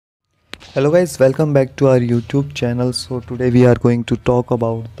Hello guys, welcome back to our YouTube channel. So today we are going to talk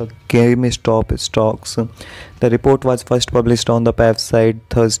about the GameStop stocks. The report was first published on the website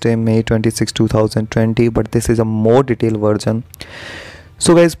Thursday, May 26, 2020, but this is a more detailed version.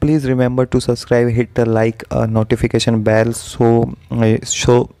 So guys, please remember to subscribe, hit the like notification bell so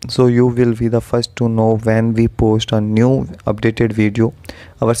you will be the first to know when we post a new updated video.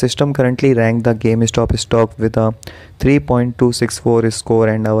 Our system currently ranked the GameStop stock with a 3.264 score,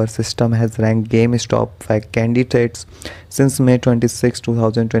 and our system has ranked GameStop 5 candidates since May 26,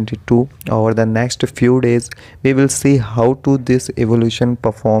 2022. Over the next few days, we will see how this evolution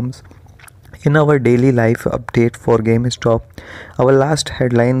performs. In our daily life update for GameStop, our last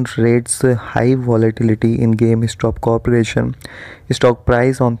headline rates high volatility in GameStop Corporation stock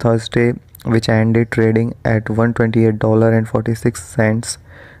price on Thursday, which ended trading at $128.46.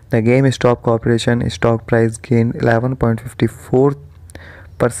 The GameStop Corporation stock price gained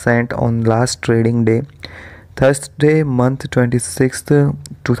 11.54% on last trading day, Thursday, month 26th,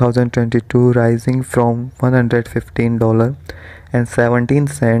 2022, rising from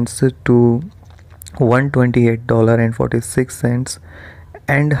 $115.17 to $128.46,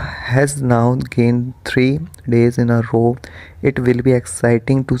 and has now gained 3 days in a row. It will be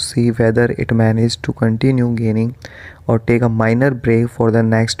exciting to see whether it manages to continue gaining or take a minor break for the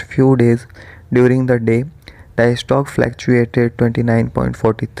next few days. During the day, the stock fluctuated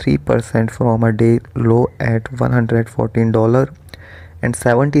 29.43% from a day low at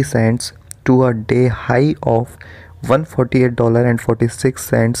 $114.70 to a day high of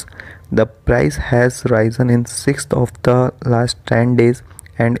 $148.46. The price has risen in 6 of the last 10 days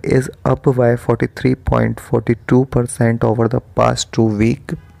and is up by 43.42% over the past 2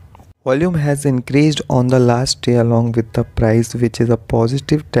 weeks. Volume has increased on the last day along with the price, which is a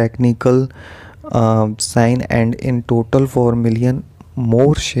positive technical sign, and in total 4 million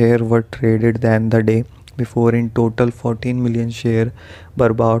more shares were traded than the day before. In total 14 million shares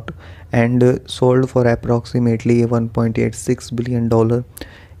were bought and sold for approximately $1.86 billion.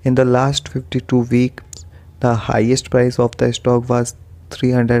 In the last 52 weeks, the highest price of the stock was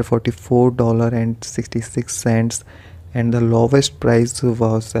 $344.66 and the lowest price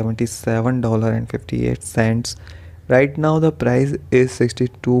was $77.58. Right now the price is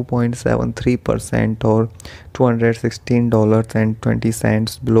 62.73% or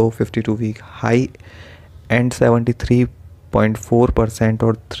 $216.20 below 52-week high, and 73.4%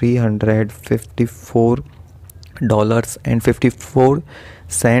 or $354.54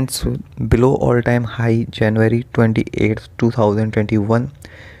 below all-time high January 28, 2021,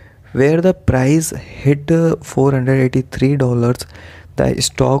 where the price hit $483. The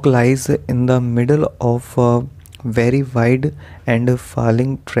stock lies in the middle of a very wide and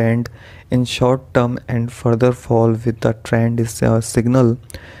falling trend in short term, and further fall with the trend is a signal.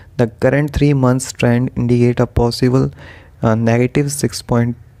 The current 3 months trend indicate a possible negative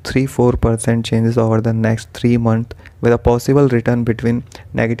 6.34% changes over the next 3 months, with a possible return between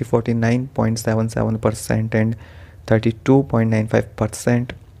negative 49.77% and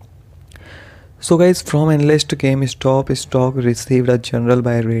 32.95%. So guys, from analyst, GameStop stock received a general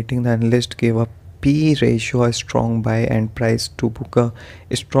buy rating. The analyst gave a P ratio a strong buy and price to book a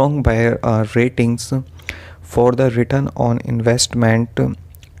strong buyer ratings for the return on investment,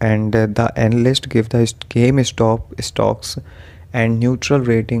 and the analyst gave the GameStop stocks and neutral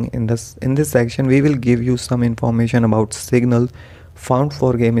rating. In this section we will give you some information about signal found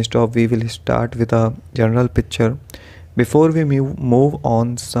for GameStop. We will start with a general picture. Before we move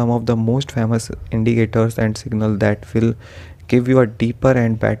on, some of the most famous indicators and signal that will give you a deeper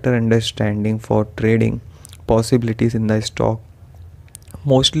and better understanding for trading possibilities in the stock.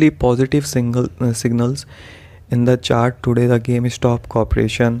 Mostly positive signals in the chart today. The GameStop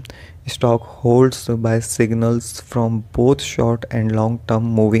Corporation stock holds by signals from both short and long term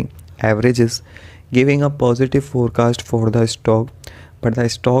moving averages, giving a positive forecast for the stock, but the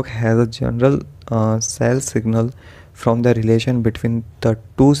stock has a general sell signal from the relation between the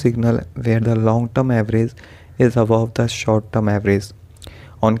two signal, where the long term average is above the short term average.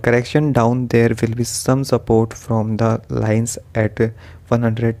 On correction down, there will be some support from the lines at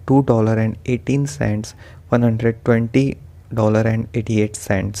 $102.18,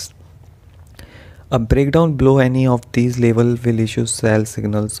 $120.88. A breakdown below any of these levels will issue sell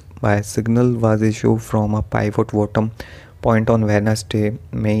signals. Buy signal was issued from a pivot bottom point on Wednesday,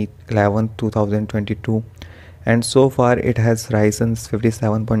 May 11, 2022, and so far it has risen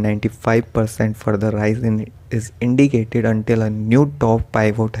 57.95%. Further rise is indicated until a new top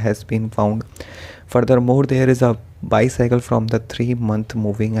pivot has been found. Furthermore, there is a buy cycle from the 3-month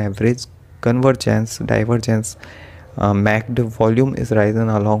moving average convergence divergence MACD volume is rising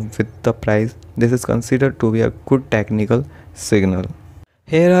along with the price. This is considered to be a good technical signal.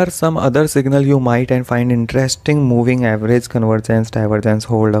 Here are some other signal you might and find interesting. Moving average, convergence, divergence,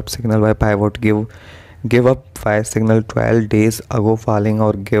 hold up signal by pivot, give up by signal 12 days ago falling,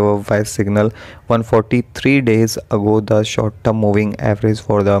 or give up by signal 143 days ago. The short term moving average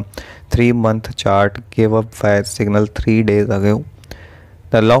for the 3-month chart gave up by signal 3 days ago.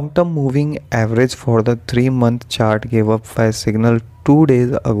 The long-term moving average for the 3-month chart gave up a signal 2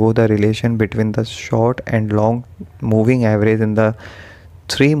 days ago. The relation between the short and long moving average in the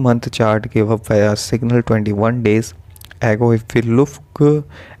 3-month chart gave up a signal 21 days ago. If we look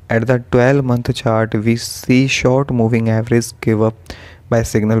at the 12-month chart, we see short moving average give up by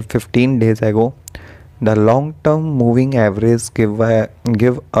signal 15 days ago. The long-term moving average give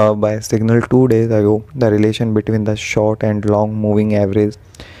up by signal 2 days ago. The relation between the short and long moving average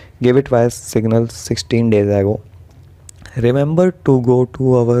gave it by signal 16 days ago. Remember to go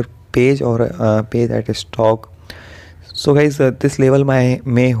to our page or page at stock. So guys, this level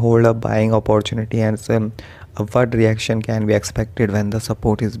may hold a buying opportunity, and some upward reaction can be expected when the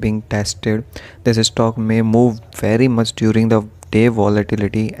support is being tested. This stock may move very much during the day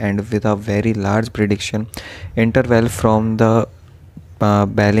volatility and with a very large prediction interval from the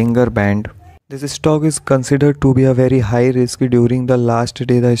Bollinger Band. This stock is considered to be a very high risk. During the last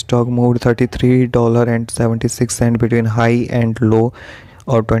day, the stock moved $33.76 between high and low,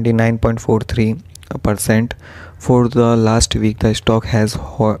 or 29.43%. For the last week, the stock has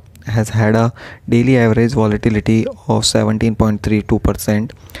had a daily average volatility of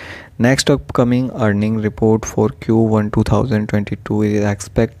 17.32%. Next upcoming earning report for Q1 2022 is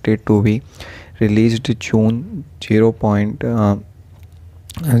expected to be released June 7,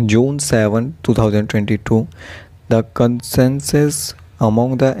 2022. The consensus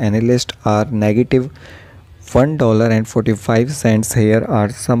among the analysts are negative $1.45. Here are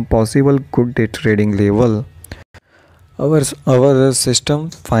some possible good day trading level. Our system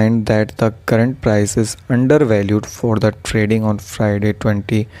find that the current price is undervalued for the trading on Friday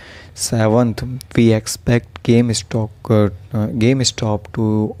 27th. We expect GameStop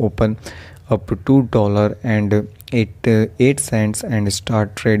to open up to $2.08 and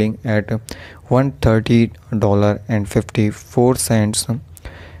start trading at $130.54.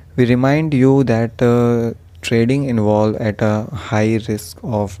 We remind you that trading involves at a high risk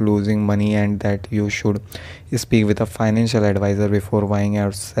of losing money, and that you should speak with a financial advisor before buying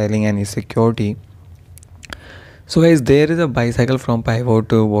or selling any security. So guys, there is a bicycle from pivot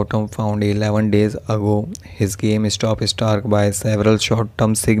to bottom found 11 days ago. His GameStop stock by several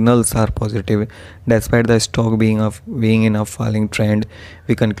short-term signals are positive. Despite the stock being in a falling trend,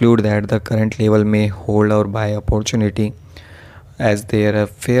 we conclude that the current level may hold our buy opportunity, as there is a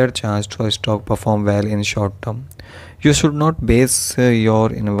fair chance to a stock perform well in short term. You should not base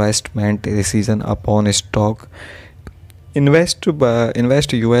your investment decision upon stock. Invest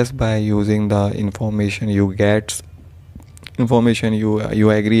US by using the information you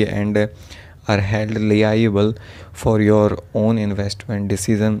agree and are held liable for your own investment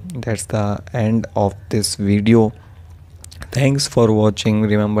decision. That's the end of this video. Thanks for watching.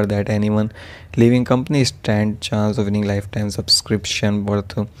 Remember that anyone leaving company stand chance of winning lifetime subscription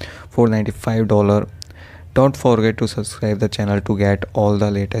worth $495. Don't forget to subscribe the channel to get all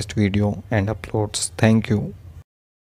the latest video and uploads. Thank you.